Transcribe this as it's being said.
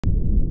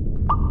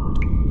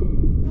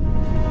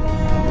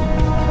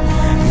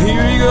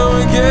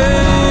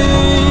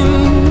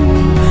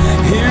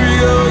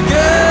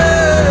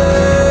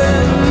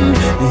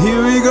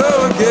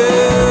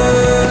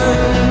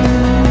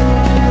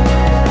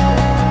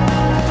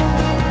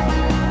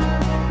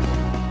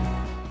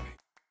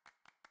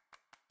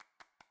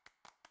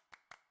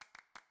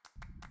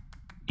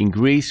In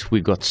Greece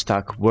we got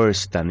stuck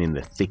worse than in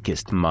the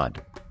thickest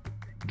mud.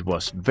 It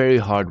was very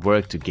hard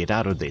work to get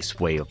out of this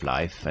way of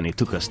life, and it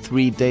took us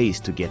 3 days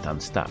to get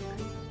unstuck.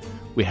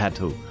 We had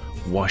to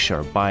wash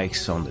our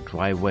bikes on the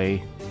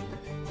driveway,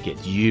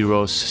 get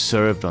gyros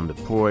served on the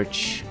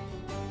porch.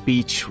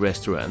 Beach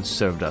restaurants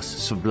served us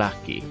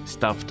souvlaki,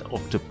 stuffed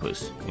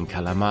octopus and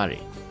calamari.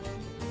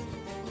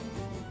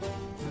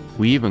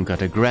 We even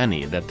got a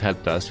granny that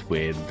helped us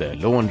with the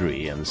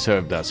laundry and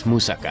served us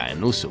moussaka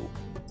and usu.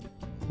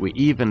 We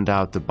evened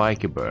out the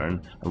biker burn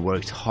and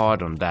worked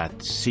hard on that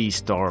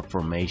C-star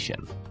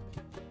formation.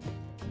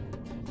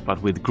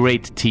 But with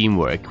great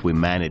teamwork we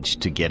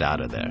managed to get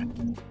out of there.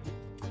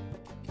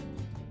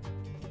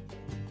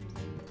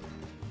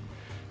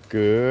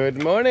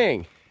 Good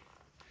morning!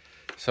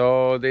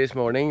 So this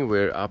morning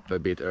we're up a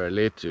bit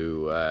early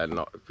to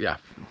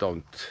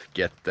don't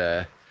get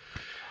the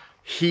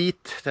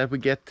heat that we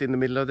get in the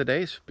middle of the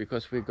days,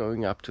 because we're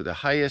going up to the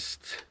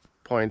highest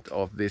point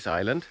of this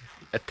island,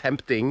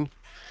 attempting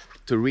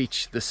to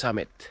reach the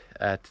summit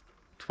at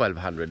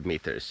 1200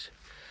 meters.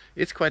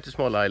 It's quite a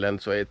small island,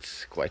 so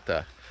it's quite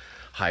a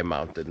high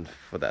mountain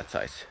for that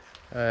size.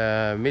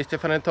 Mr.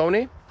 Fan and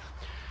Tony,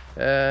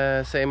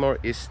 Seymour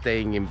is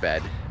staying in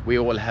bed. We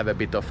all have a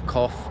bit of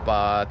cough,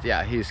 but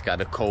yeah, he's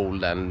got a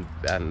cold and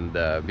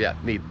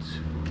needs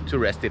to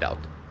rest it out.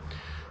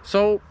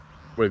 So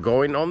we're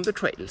going on the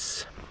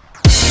trails.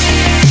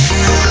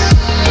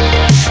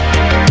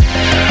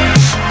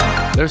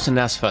 There's an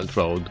asphalt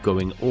road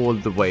going all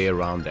the way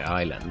around the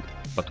island,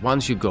 but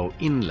once you go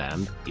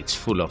inland, it's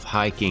full of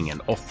hiking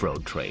and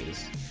off-road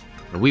trails.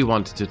 And we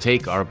wanted to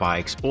take our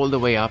bikes all the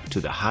way up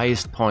to the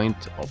highest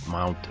point of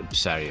Mount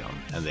Ypsarion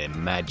and the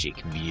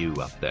magic view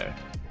up there.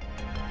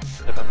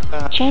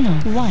 Channel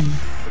 1.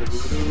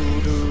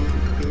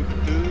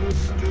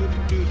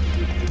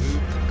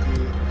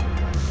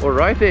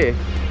 Alrighty.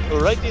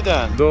 Alrighty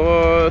then. Då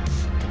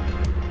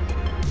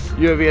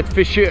gör vi ett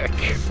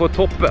försök på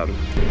toppen.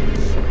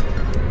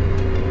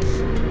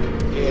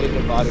 Är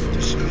det varmt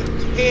och slut?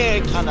 Här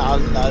kan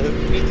alla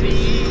upp i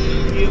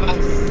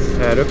trivas.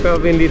 Här uppe har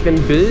vi en liten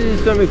by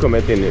som vi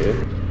kommer till nu.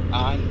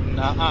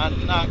 Anna,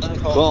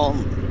 kom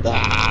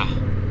där.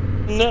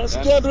 När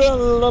ska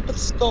bröllopet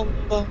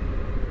stånda?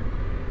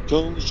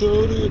 Kom,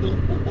 kör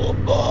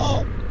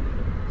idag.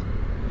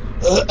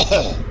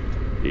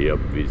 Ja,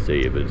 vi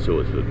säger väl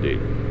så det.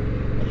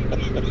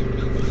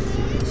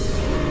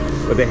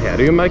 Och det här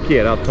är ju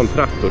markerat som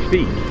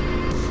traktorstig.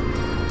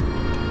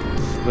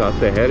 Så att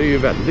det här är ju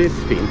väldigt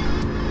fint.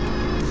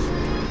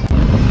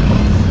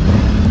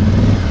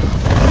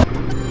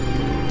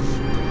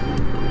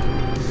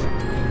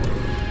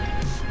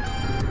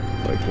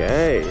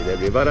 Okej, det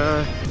blir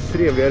bara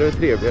trevligare och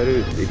trevligare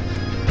utsikt.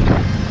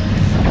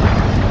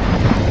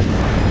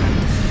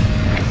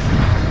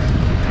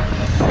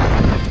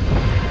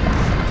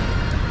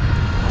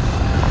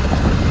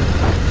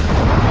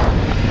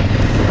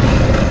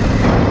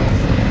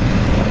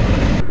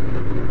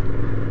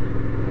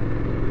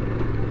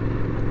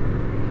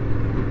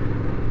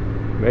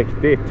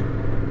 Mäktigt.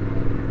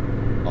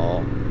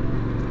 Ja.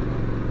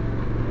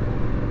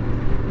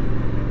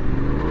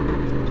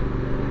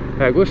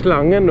 Här går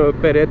slangen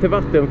upp. Är det till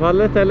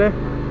vattenfallet eller?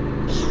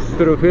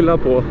 För att fylla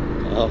på.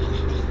 Ja.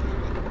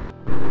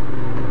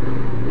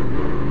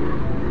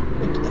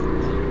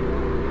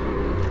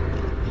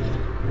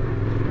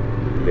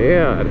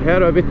 Där,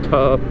 här har vi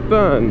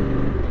toppen.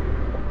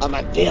 Ja,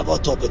 men det var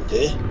toppen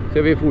du.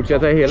 Ska vi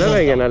fortsätta hela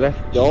vägen eller?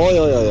 Ja,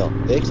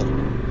 det är klart.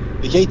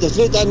 Vi kan inte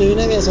sluta nu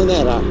när vi är så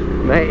nära.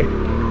 Nej.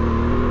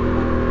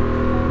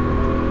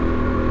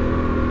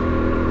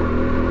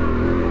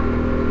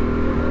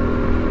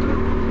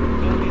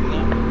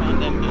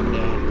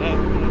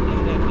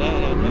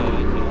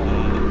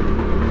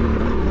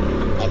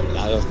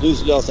 Nu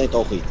skulle jag stängt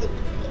av skiten.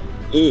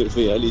 Nu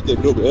får jag lite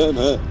problem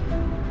här.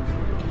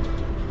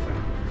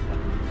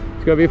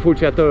 Ska vi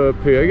fortsätta upp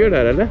höger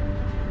där eller?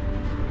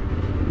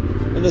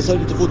 Eller så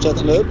inte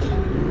fortsätta upp.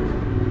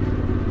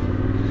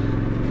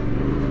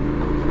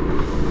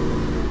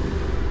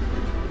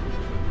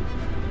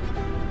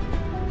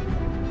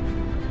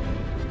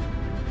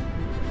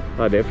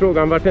 Ja, det är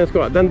frågan vart den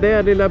ska. Den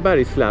där lilla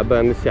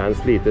bergslabben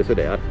känns lite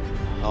sådär.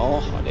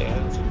 Ja, det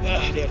är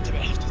lite mer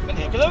häftigt. Men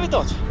det glömmer vi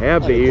inte. Det här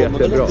blir ju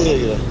jättebra.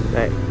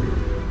 Nej.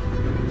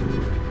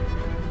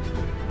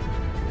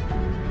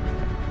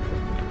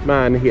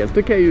 Men helt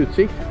okej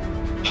utsikt.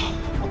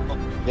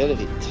 Det är det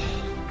fint.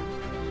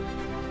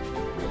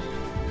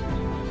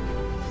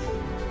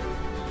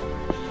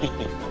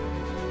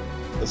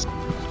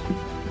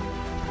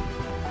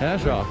 Här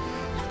så.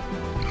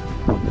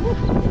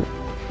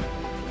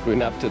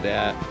 Going up to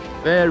the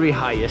very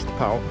highest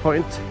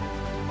point.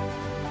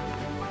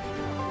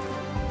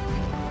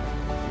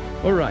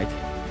 All right,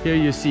 here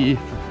you see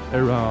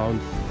around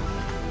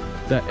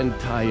the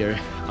entire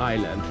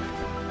island.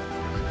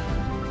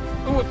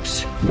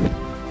 Oops.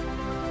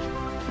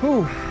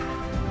 Whew.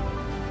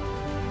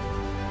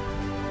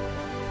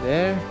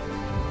 There.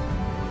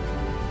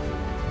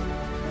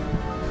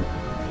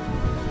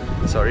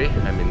 Sorry,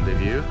 I'm in the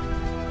view.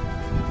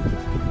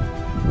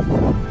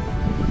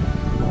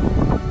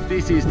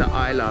 This is the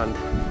island.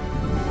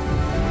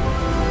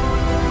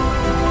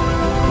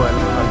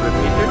 1200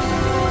 meters.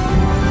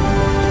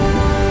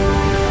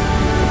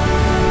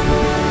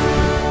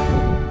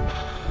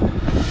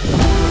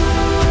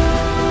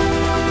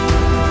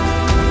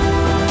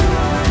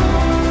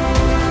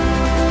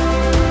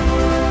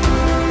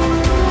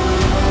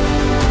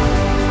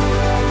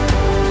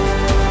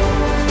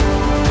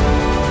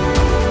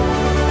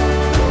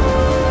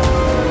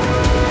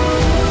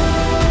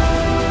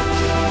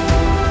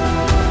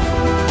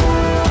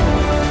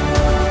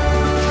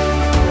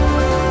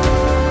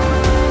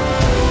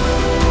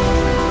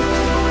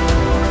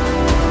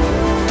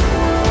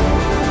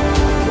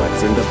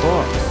 In the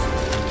box.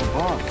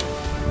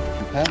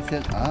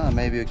 Pencil.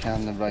 Maybe you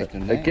can write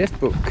your A name. guest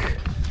book.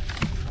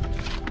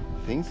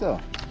 Think so.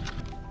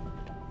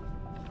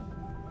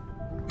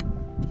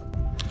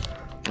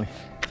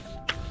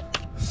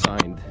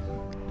 Signed.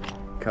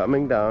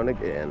 Coming down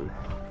again.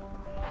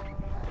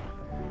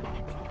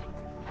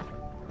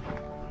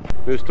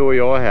 Nu står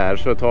jag här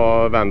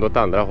så vänd åt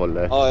andra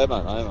hållet. Ja,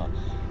 jajamän.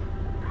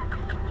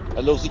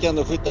 Eller så kan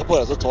du skjuta på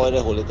det så tar jag det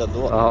hållet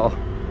ändå. Ja.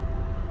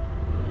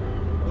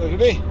 Hör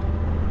vi?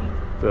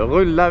 Då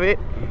rullar vi.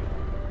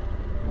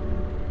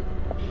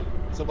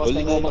 Så bara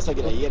stänga av massa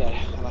grejer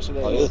där. Annars är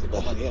det just att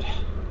komma ner.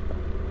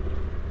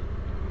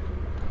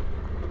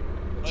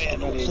 Det är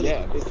nog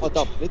jävligt. Vad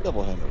dammigt det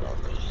var här nu då.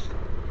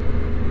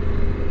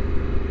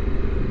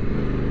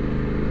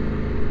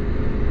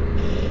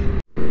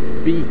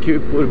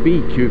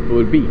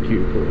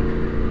 Bikupor.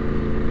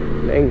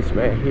 Längs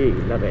med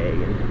hela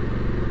vägen.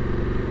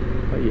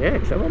 Ja,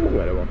 jäklar vad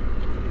många det var.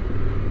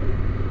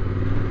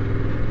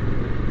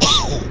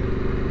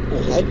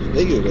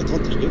 Herregud, det tar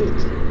inte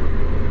slut.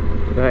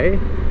 Nej.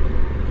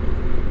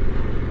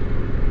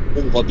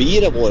 Vad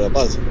blir det på det?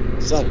 Bara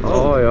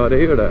sarkar. Ja, det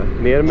gör det.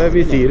 Ner med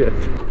visiret.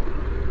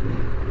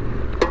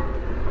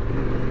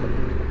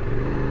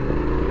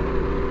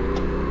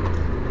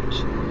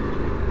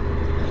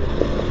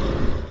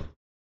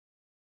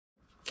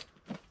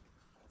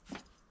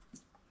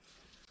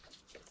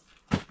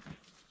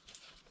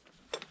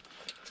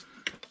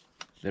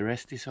 The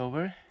rest is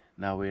over.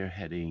 Now we're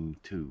heading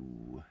to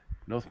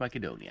North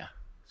Macedonia.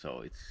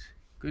 So it's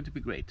going to be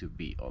great to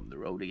be on the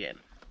road again.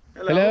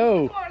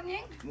 Hello. Good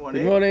morning.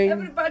 Good morning.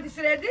 Everybody's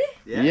ready?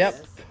 Yep.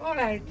 All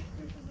right.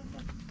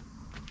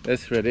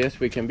 As ready as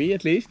we can be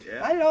at least.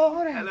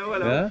 Hello.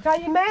 Yeah.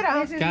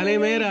 Kalimera.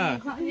 Kalimera.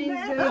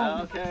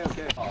 Okej.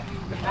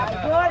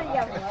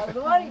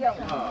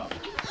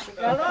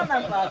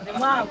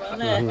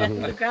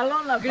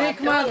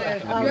 Greek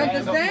mother. You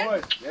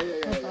understand?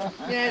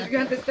 Yes, you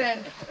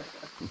understand.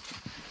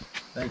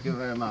 Thank you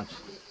very much.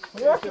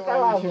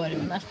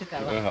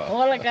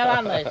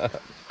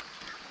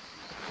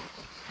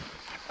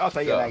 Jag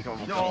säger nej. Well,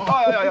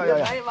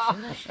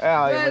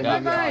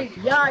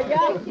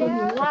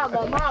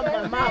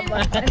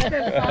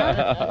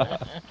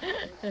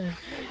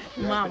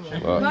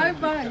 bye-bye.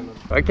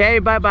 Bye-bye. Okay,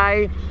 bye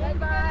bye.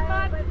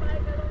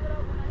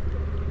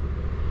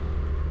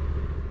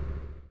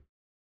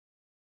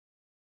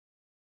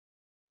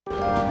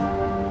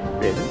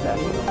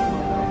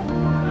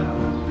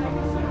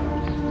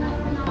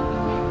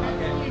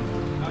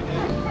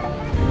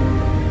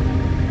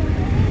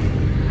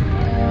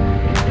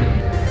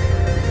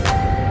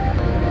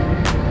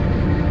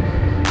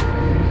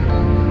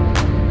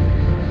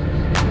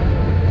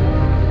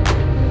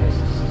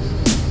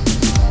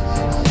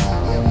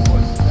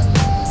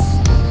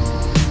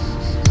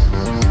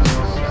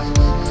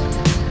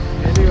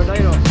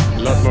 A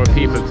lot more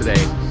people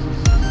today.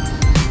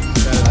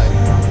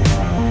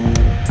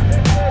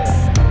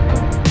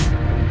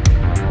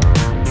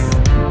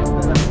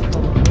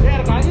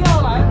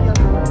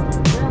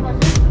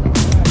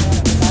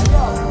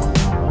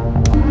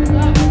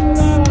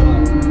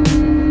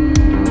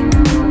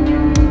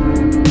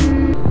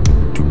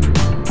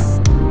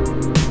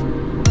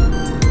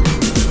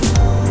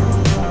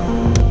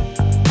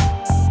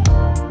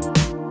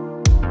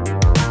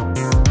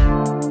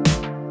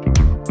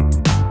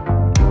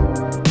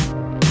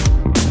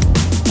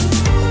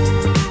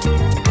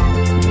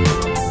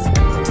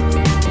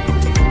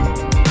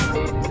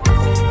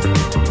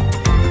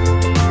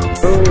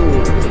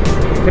 Oh,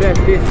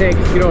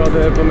 36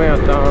 grader på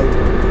mätaren.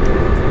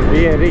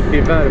 Vi är en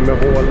riktig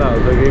värmehåla,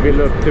 alltså vi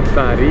vill upp till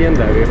bergen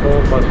där. Vi får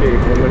hoppas vi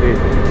kommer dit,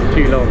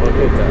 kyla av oss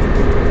lite.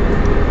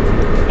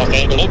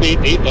 Okej, det var en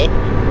bit dit då.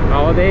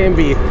 Ja, det är en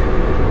bit.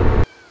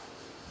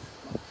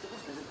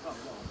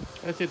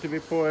 Här sitter vi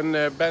på en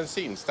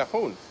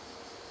bensinstation.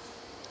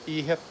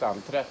 I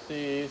hettan,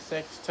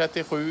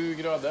 36-37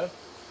 grader.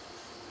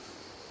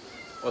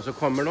 Och så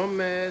kommer de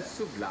med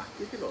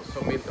souvlaki till oss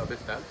som vi inte har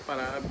beställt,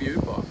 bara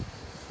bjud på.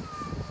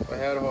 Och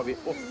här har vi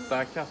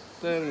 8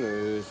 katter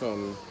nu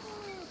som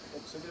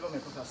också vill vara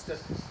med på festen.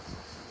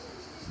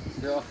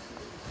 Ja,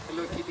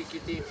 hello kitty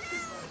kitty.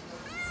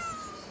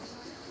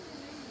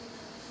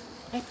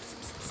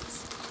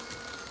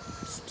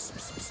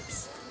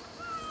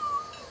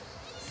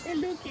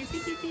 Hello kitty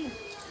kitty.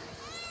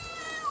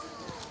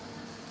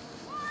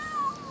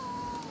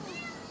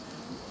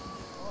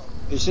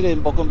 Vi ser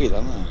in bakom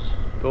bilen här.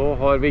 Då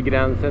har vi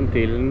gränsen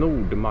till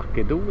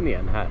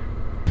Nordmakedonien här.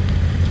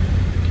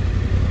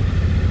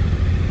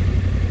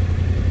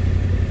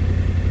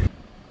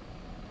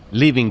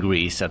 Leaving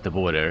Greece at the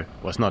border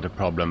was not a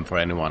problem for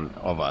anyone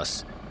of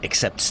us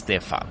except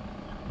Stefan.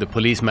 The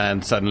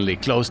policeman suddenly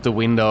closed the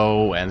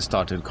window and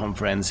started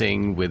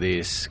conferencing with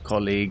his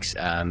colleagues,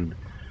 and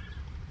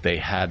they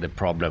had a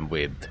problem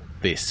with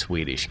this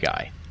Swedish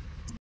guy.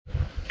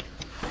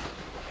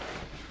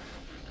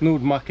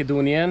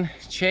 Nordmakedonien,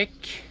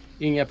 check,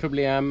 inga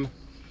problem,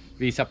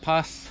 visa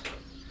pass.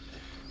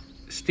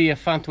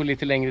 Stefan tog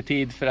lite längre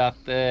tid för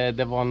att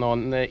det var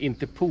någon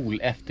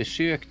Interpol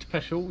eftersökt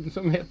person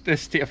som hette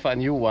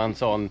Stefan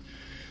Johansson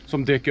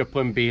som dök upp på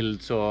en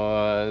bild, så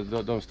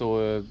de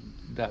stod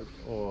där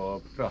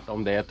och pratade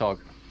om det ett tag.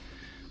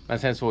 Men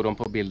sen såg de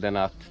på bilden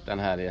att den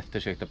här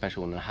eftersökta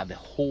personen hade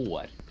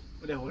hår.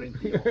 Och det har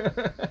inte jag.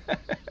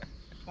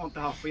 Jag har inte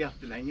haft för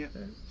jättelänge,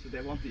 så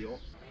det var inte jag.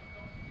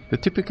 The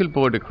typical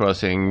border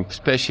crossing,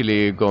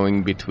 especially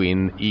going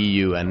between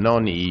EU and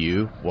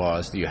non-EU,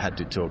 was you had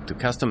to talk to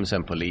customs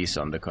and police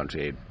on the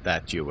country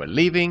that you were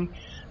leaving,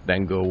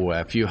 then go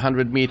a few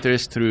hundred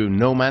meters through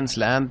no man's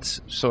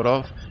land, sort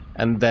of,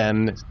 and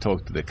then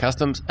talk to the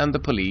customs and the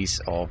police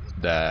of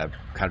the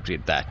country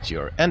that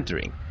you're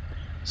entering.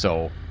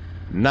 So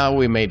now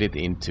we made it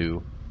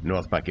into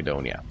North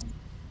Macedonia.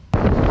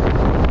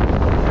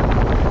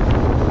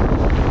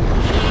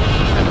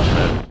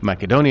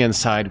 Macedonian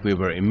side, we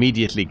were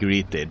immediately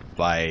greeted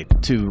by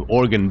two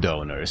organ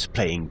donors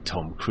playing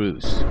Tom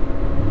Cruise.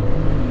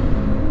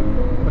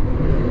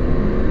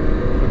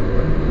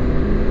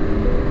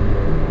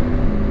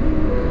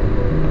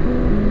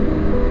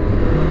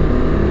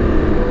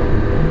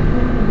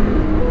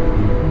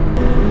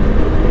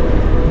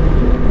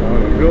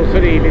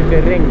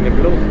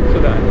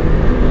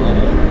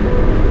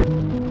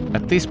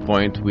 At this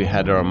point we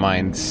had our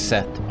minds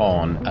set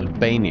on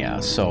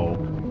Albania, so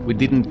we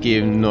didn't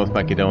give North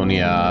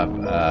Macedonia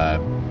a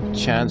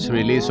chance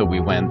really, so we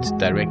went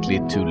directly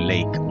to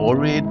Lake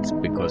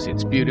Ohrid because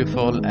it's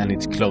beautiful and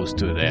it's close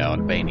to the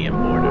Albanian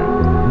border.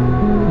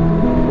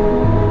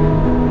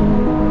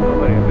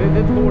 Det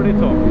är ett håligt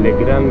tak. Le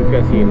Grand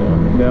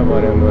Casino, där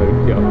var det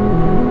mörkt, ja.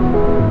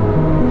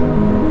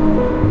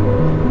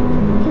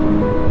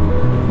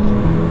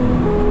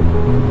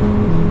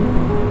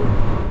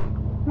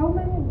 How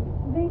many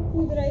days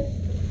you drive?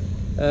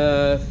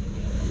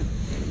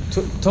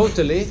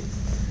 Totally,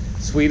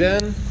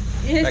 Sweden,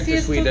 Yes, back to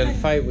yes, Sweden,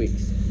 totally. 5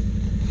 weeks.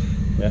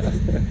 Yeah.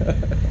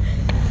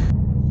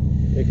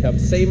 Here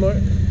comes Seymour.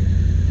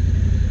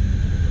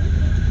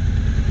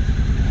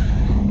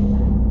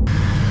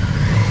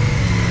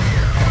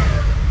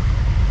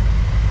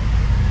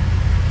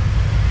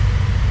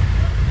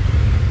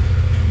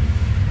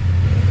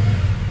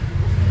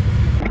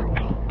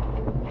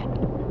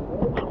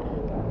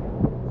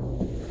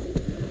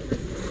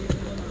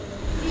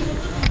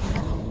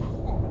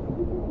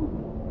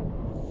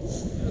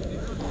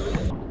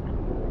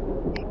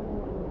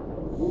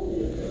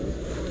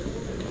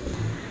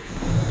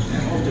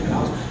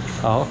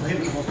 Ja,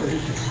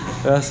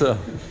 alltså,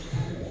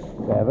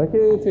 det här verkar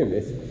ju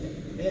trevligt.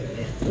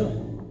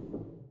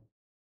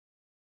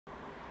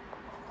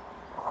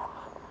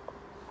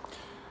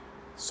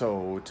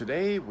 So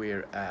today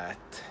we're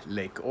at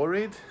Lake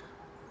Ohrid,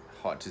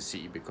 hard to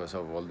see because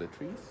of all the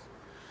trees,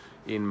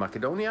 in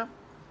Macedonia.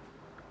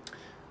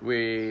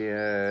 We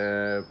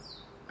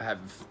have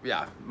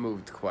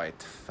moved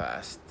quite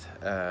fast,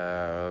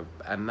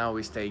 and now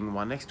we're staying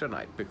one extra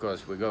night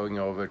because we're going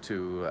over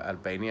to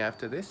Albania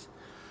after this.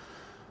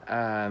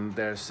 And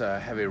there's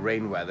heavy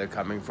rain weather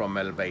coming from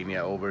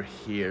Albania over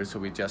here, so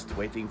we're just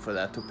waiting for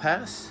that to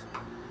pass,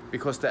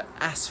 because the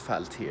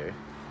asphalt here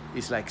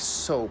is like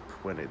soap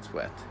when it's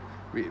wet.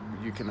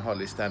 You can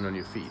hardly stand on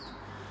your feet,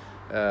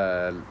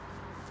 and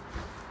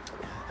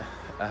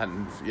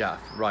yeah,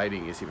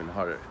 riding is even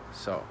harder.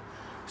 So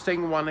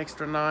staying one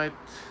extra night,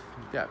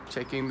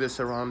 checking the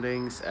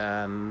surroundings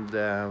and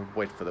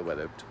wait for the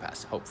weather to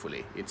pass.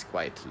 Hopefully it's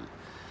quite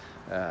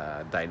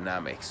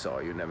dynamic, so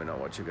you never know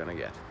what you're gonna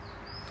get.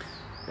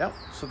 Yeah,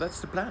 so that's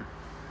the plan.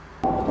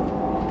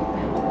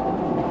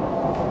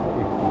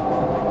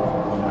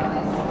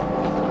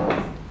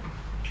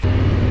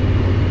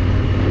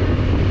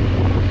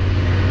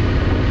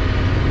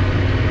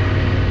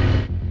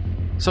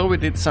 So we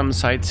did some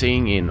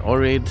sightseeing in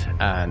Ohrid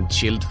and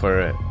chilled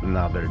for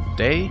another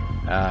day,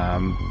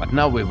 but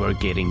now we were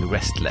getting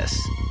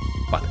restless.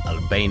 But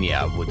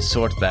Albania would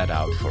sort that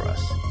out for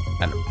us.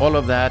 And all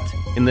of that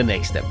in the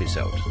next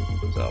episode.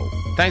 So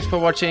thanks for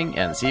watching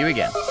and see you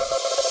again.